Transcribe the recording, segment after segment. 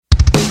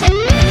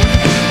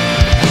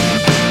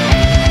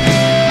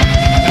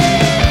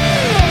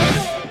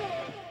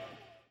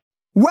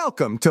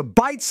Welcome to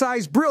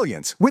Bite-Sized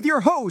Brilliance with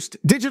your host,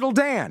 Digital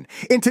Dan.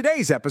 In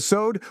today's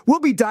episode, we'll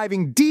be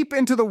diving deep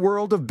into the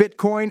world of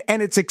Bitcoin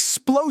and its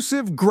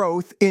explosive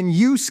growth in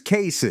use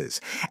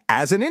cases.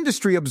 As an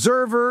industry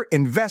observer,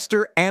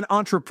 investor, and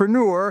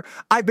entrepreneur,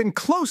 I've been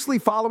closely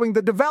following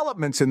the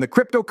developments in the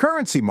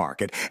cryptocurrency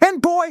market.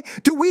 And boy,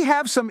 do we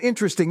have some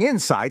interesting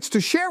insights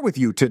to share with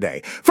you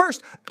today.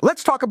 First,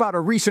 let's talk about a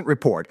recent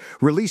report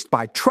released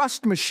by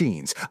Trust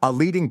Machines, a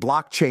leading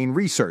blockchain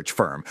research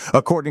firm.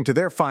 According to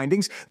their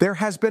findings, there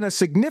has been a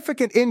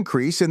significant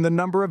increase in the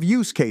number of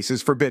use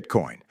cases for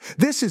Bitcoin.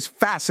 This is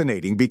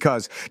fascinating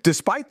because,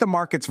 despite the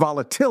market's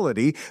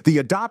volatility, the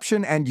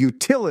adoption and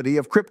utility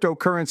of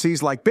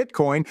cryptocurrencies like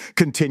Bitcoin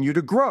continue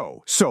to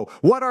grow. So,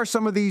 what are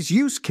some of these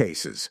use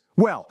cases?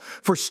 Well,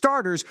 for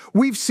starters,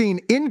 we've seen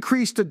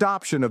increased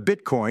adoption of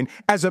Bitcoin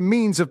as a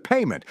means of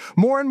payment.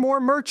 More and more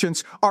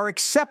merchants are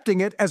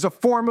accepting it as a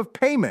form of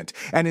payment,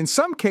 and in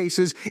some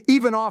cases,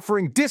 even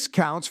offering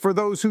discounts for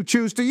those who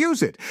choose to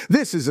use it.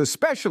 This is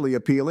especially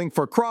appealing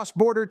for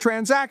cross-border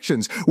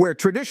transactions, where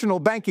traditional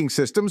banking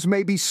systems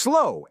may be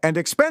slow and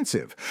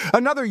expensive.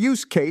 Another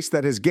use case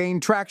that has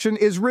gained traction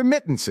is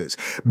remittances.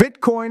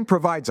 Bitcoin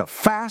provides a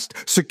fast,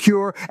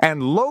 secure,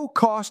 and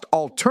low-cost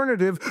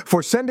alternative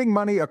for sending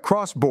money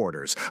across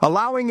borders,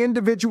 allowing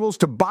individuals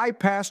to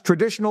bypass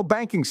traditional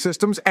banking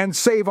systems and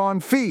save on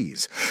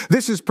fees.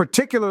 This is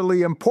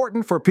particularly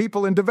important for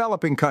people in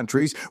developing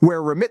countries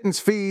where remittance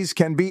fees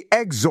can be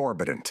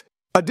exorbitant.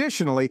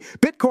 Additionally,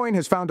 Bitcoin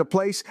has found a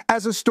place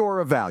as a store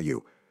of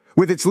value.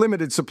 With its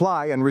limited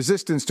supply and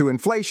resistance to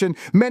inflation,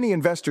 many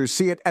investors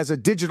see it as a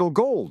digital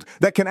gold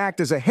that can act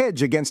as a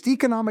hedge against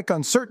economic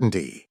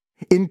uncertainty.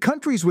 In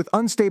countries with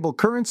unstable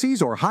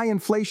currencies or high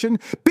inflation,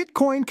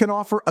 Bitcoin can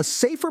offer a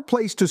safer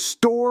place to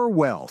store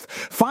wealth.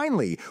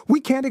 Finally,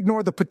 we can't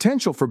ignore the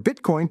potential for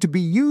Bitcoin to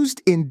be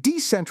used in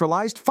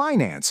decentralized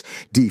finance,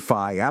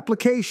 DeFi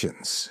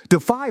applications.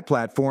 DeFi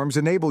platforms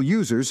enable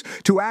users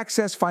to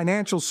access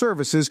financial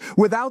services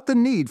without the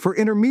need for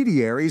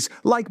intermediaries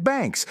like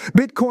banks.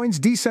 Bitcoin's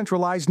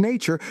decentralized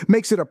nature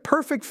makes it a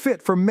perfect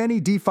fit for many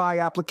DeFi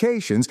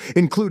applications,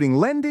 including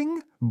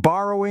lending,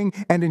 borrowing,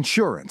 and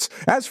insurance.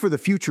 As for the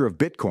future of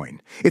Bitcoin,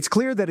 it's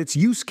clear that its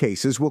use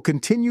cases will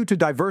continue to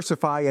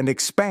diversify and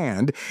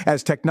expand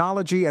as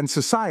technology and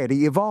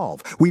society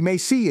evolve. We may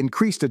see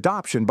increased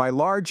adoption by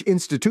large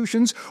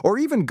institutions or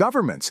even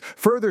governments,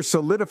 further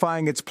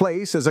solidifying its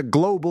place as a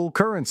global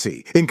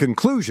currency. In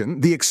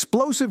conclusion, the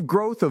explosive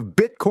growth of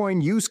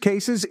Bitcoin use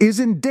cases is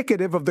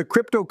indicative of the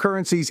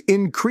cryptocurrency's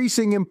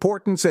increasing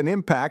importance and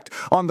impact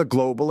on the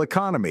global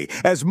economy.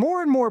 As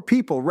more and more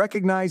people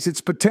recognize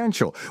its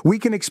potential, we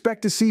can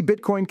expect to see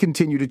Bitcoin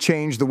continue to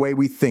change the way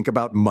we think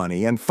about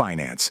money and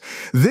finance.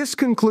 This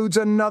concludes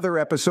another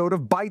episode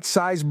of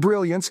Bite-Sized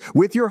Brilliance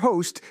with your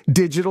host,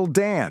 Digital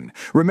Dan.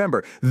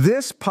 Remember,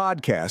 this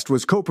podcast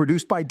was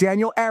co-produced by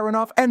Daniel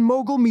Aharonoff and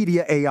Mogul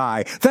Media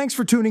AI. Thanks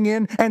for tuning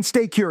in, and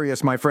stay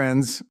curious, my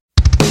friends.